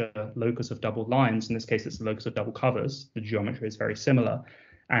larger locus of double lines. In this case, it's the locus of double covers. The geometry is very similar.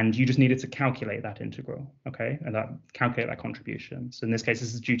 And you just needed to calculate that integral, okay, and calculate that contribution. So in this case,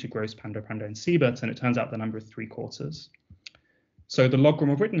 this is due to Gross, Pando, and Siebert, and it turns out the number is 3/4. So the log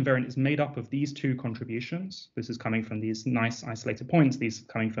Gromov-Witten invariant is made up of these two contributions. This is coming from these nice isolated points, these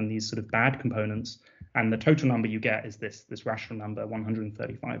coming from these sort of bad components, and the total number you get is this rational number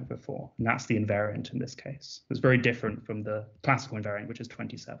 135/4, and that's the invariant in this case. It's very different from the classical invariant, which is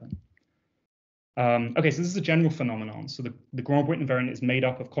 27. Okay, so this is a general phenomenon. So the Gromov-Witten invariant is made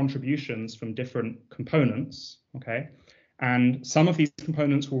up of contributions from different components, okay? And some of these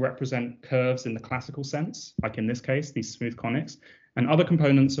components will represent curves in the classical sense, like in this case, these smooth conics, and other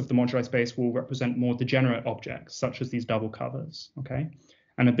components of the moduli space will represent more degenerate objects, such as these double covers, okay?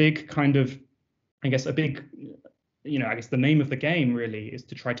 And a big kind of, I guess the name of the game really is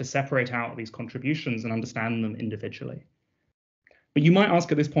to try to separate out these contributions and understand them individually. But you might ask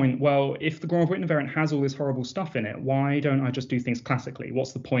at this point, well, if the Gromov-Witten invariant has all this horrible stuff in it, why don't I just do things classically?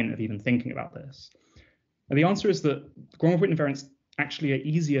 What's the point of even thinking about this? And the answer is that Gromov-Witten invariants actually are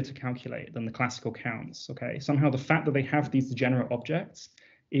easier to calculate than the classical counts, okay? Somehow the fact that they have these degenerate objects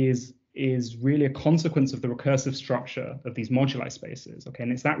is really a consequence of the recursive structure of these moduli spaces, okay?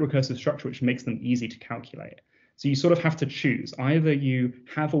 And it's that recursive structure which makes them easy to calculate. So you sort of have to choose. Either you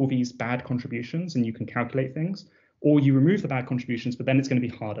have all these bad contributions and you can calculate things, or you remove the bad contributions, but then it's going to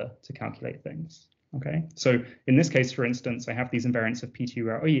be harder to calculate things, okay? So in this case, for instance, I have these invariants of P2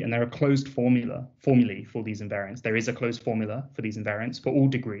 rho E, and there are closed formulae for these invariants. There is a closed formula for these invariants for all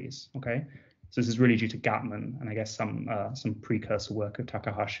degrees, okay? So this is really due to Gatman, and I guess some precursor work of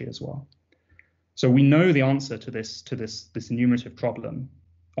Takahashi as well. So we know the answer to this enumerative problem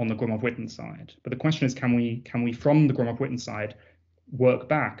on the Gromov-Witten side, but the question is, can we from the Gromov-Witten side work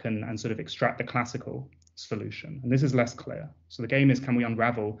back and sort of extract the classical solution? And this is less clear. So the game is, can we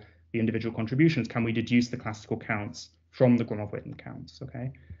unravel the individual contributions? Can we deduce the classical counts from the Gromov-Witten counts?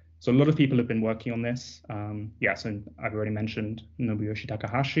 Okay, so a lot of people have been working on this. So I've already mentioned Nobuyoshi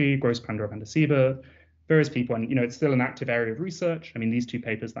Takahashi, Gross, Pando, and Siebert, various people, and it's still an active area of research. I mean, these two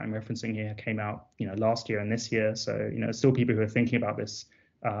papers that I'm referencing here came out last year and this year, so still people who are thinking about this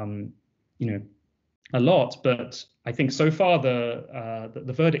a lot. But I think so far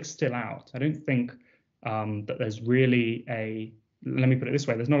the verdict's still out. I don't think that there's really let me put it this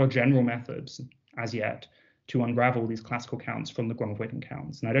way, there's not a general method as yet to unravel these classical counts from the Gromov-Witten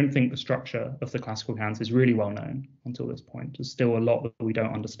counts. And I don't think the structure of the classical counts is really well known until this point. There's still a lot that we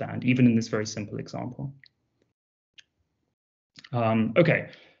don't understand, even in this very simple example. Okay,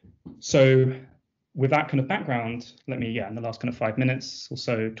 so with that kind of background, let me, in the last kind of 5 minutes or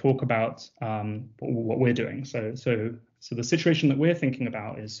so, talk about what we're doing. So the situation that we're thinking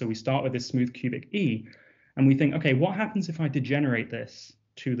about is, so we start with this smooth cubic E, and we think, okay, what happens if I degenerate this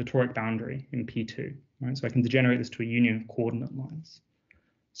to the toric boundary in P2, right? So I can degenerate this to a union of coordinate lines.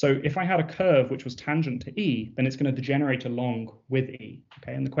 So if I had a curve which was tangent to E, then it's going to degenerate along with E,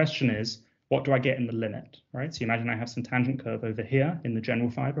 okay? And the question is, what do I get in the limit, right? So imagine I have some tangent curve over here in the general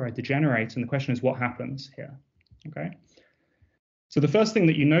fiber, I degenerate, and the question is, what happens here, okay? So the first thing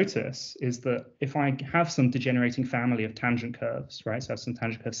that you notice is that if I have some degenerating family of tangent curves, right? So I have some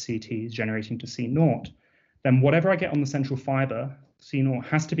tangent curve CT degenerating to C0, then whatever I get on the central fiber, C0,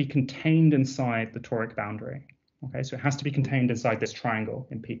 has to be contained inside the toric boundary, okay? So it has to be contained inside this triangle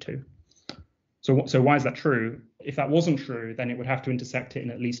in P2. So why is that true? If that wasn't true, then it would have to intersect it in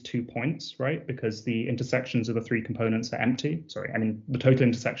at least 2 points, right? Because the intersections of the three components are empty. Sorry, I mean, the total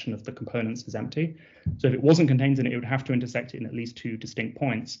intersection of the components is empty. So if it wasn't contained in it, it would have to intersect it in at least 2 distinct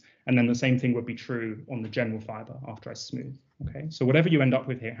points. And then the same thing would be true on the general fiber after I smooth, okay? So whatever you end up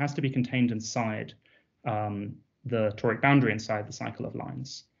with here has to be contained inside the toric boundary, inside the cycle of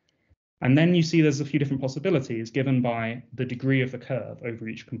lines. And then you see there's a few different possibilities given by the degree of the curve over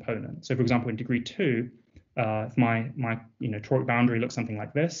each component. So for example, in degree 2, if my toric boundary looks something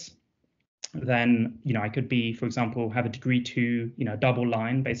like this, then I could be, for example, have a degree 2 double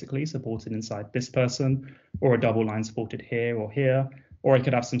line basically supported inside this person, or a double line supported here or here, or I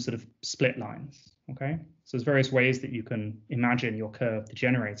could have some sort of split lines, okay? So there's various ways that you can imagine your curve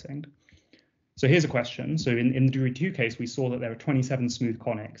degenerating. So here's a question. So in the degree 2 case, we saw that there are 27 smooth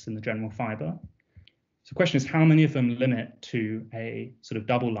conics in the general fiber. So the question is, how many of them limit to a sort of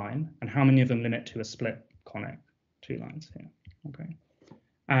double line, and how many of them limit to a split conic, 2 lines here, okay?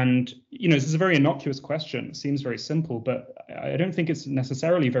 And this is a very innocuous question. It seems very simple, but I don't think it's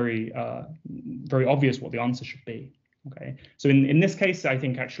necessarily very obvious what the answer should be. Okay, so in this case, I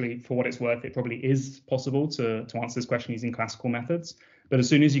think actually, for what it's worth, it probably is possible to answer this question using classical methods. But as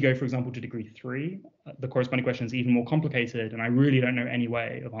soon as you go, for example, to degree 3, the corresponding question is even more complicated, and I really don't know any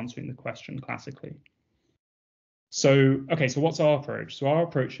way of answering the question classically. So, okay, so what's our approach? So our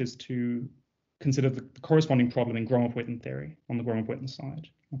approach is to consider the corresponding problem in Gromov-Witten theory on the Gromov-Witten side.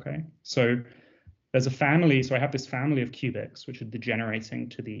 Okay, so there's a family, so I have this family of cubics which are degenerating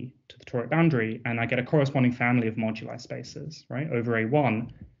to the toric boundary, and I get a corresponding family of moduli spaces, right, over A1.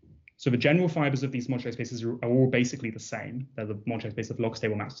 So the general fibers of these moduli spaces are all basically the same. They're the moduli space of log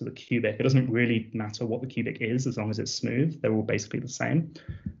stable maps to the cubic. It doesn't really matter what the cubic is as long as it's smooth. They're all basically the same.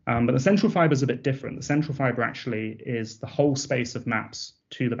 But the central fiber is a bit different. The central fiber actually is the whole space of maps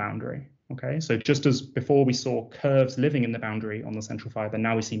to the boundary. Okay, so just as before we saw curves living in the boundary on the central fiber,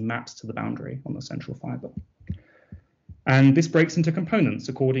 now we see maps to the boundary on the central fiber. And this breaks into components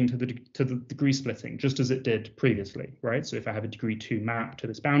according to the degree splitting, just as it did previously, right? So if I have a degree 2 map to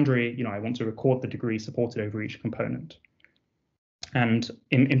this boundary, I want to record the degree supported over each component. And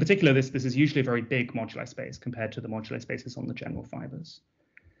in particular, this is usually a very big moduli space compared to the moduli spaces on the general fibers.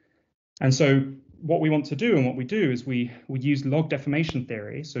 And so what we want to do, and what we do, is we use log deformation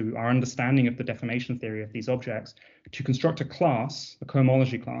theory, so our understanding of the deformation theory of these objects, to construct a class, a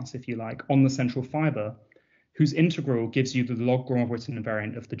cohomology class, if you like, on the central fiber, whose integral gives you the log Gromov-Witten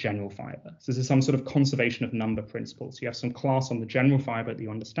invariant of the general fiber. So this is some sort of conservation of number principle. So you have some class on the general fiber that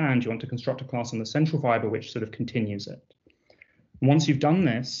you understand. You want to construct a class on the central fiber which sort of continues it. And once you've done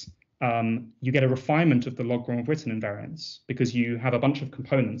this, you get a refinement of the log Gromov-Witten invariance because you have a bunch of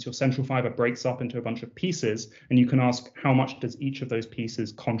components. Your central fiber breaks up into a bunch of pieces, and you can ask how much does each of those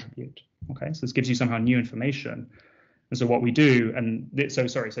pieces contribute. Okay, so this gives you somehow new information. And so what we do, so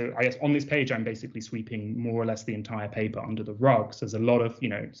I guess on this page, I'm basically sweeping more or less the entire paper under the rug. So there's a lot of,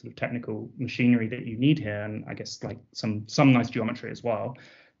 sort of technical machinery that you need here, and I guess like some nice geometry as well.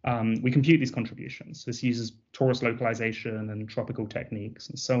 We compute these contributions. This uses torus localization and tropical techniques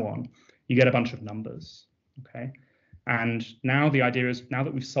and so on. You get a bunch of numbers, okay? And now the idea is, now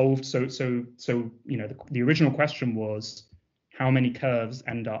that we've solved, the original question was, how many curves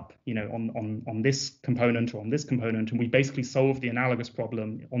end up, on this component or on this component, and we basically solved the analogous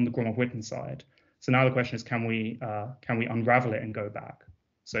problem on the Gromov-Witten side. So now the question is, can we unravel it and go back?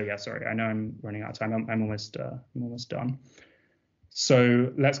 So yeah, sorry, I know I'm running out of time. I'm almost done.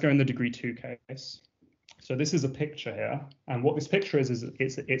 So let's go in the degree 2 case. So this is a picture here, and what this picture is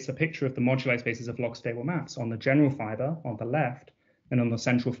it's a picture of the moduli spaces of log stable maps on the general fiber on the left and on the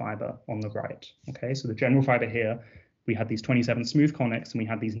central fiber on the right. Okay, so the general fiber here, we had these 27 smooth conics, and we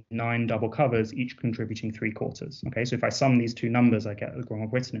had these 9 double covers, each contributing 3/4. Okay, so if I sum these two numbers, I get the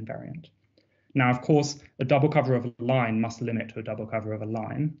Gromov-Witten invariant. Now, of course, a double cover of a line must limit to a double cover of a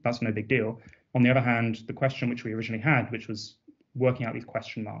line. That's no big deal. On the other hand, the question which we originally had, which was working out these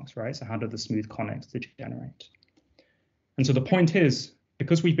question marks, right? So how do the smooth conics degenerate? And so the point is,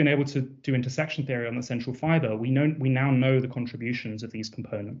 because we've been able to do intersection theory on the central fiber, we now know the contributions of these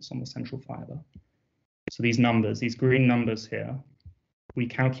components on the central fiber. So these numbers, these green numbers here, we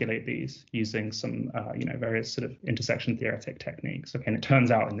calculate these using some, various sort of intersection theoretic techniques. Okay, and it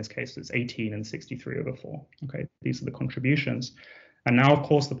turns out in this case it's 18 and 63/4. Okay, these are the contributions. And now, of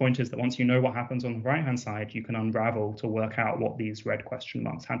course, the point is that once you know what happens on the right-hand side, you can unravel to work out what these red question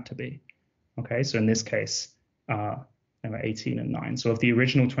marks had to be. Okay, so in this case, there were 18 and 9. So of the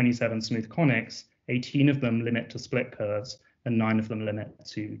original 27 smooth conics, 18 of them limit to split curves, and 9 of them limit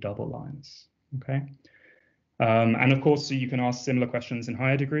to double lines. Okay. And of course, so you can ask similar questions in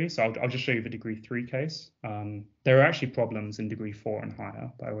higher degree. So I'll just show you the degree 3 case. There are actually problems in degree 4 and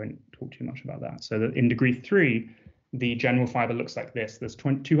higher, but I won't talk too much about that. So in degree 3, the general fiber looks like this. There's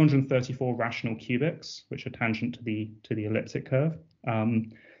 234 rational cubics, which are tangent to the elliptic curve.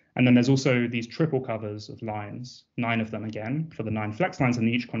 And then there's also these triple covers of lines, 9 of them again, for the 9 flex lines, and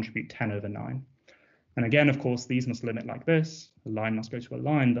they each contribute 10/9. And again, of course, these must limit like this. The line must go to a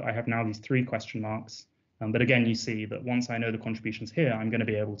line that I have now these 3 question marks. But again, you see that once I know the contributions here, I'm going to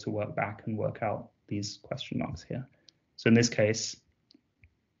be able to work back and work out these question marks here. So in this case,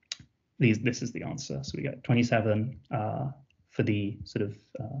 this is the answer. So we get 27 for the sort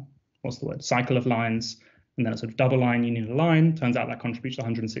of, cycle of lines, and then a sort of double line union line. Turns out that contributes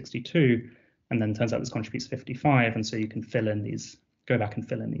 162, and then turns out this contributes 55. And so you can fill in these, go back and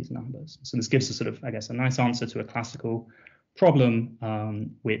fill in these numbers. So this gives us sort of, I guess, a nice answer to a classical problem,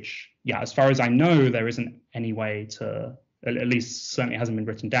 which, yeah, as far as I know, there isn't any way to, at least certainly hasn't been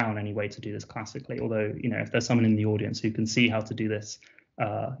written down any way to do this classically. Although, if there's someone in the audience who can see how to do this,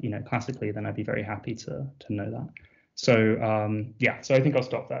 classically, then I'd be very happy to know that. So yeah, so I think I'll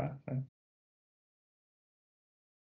stop there.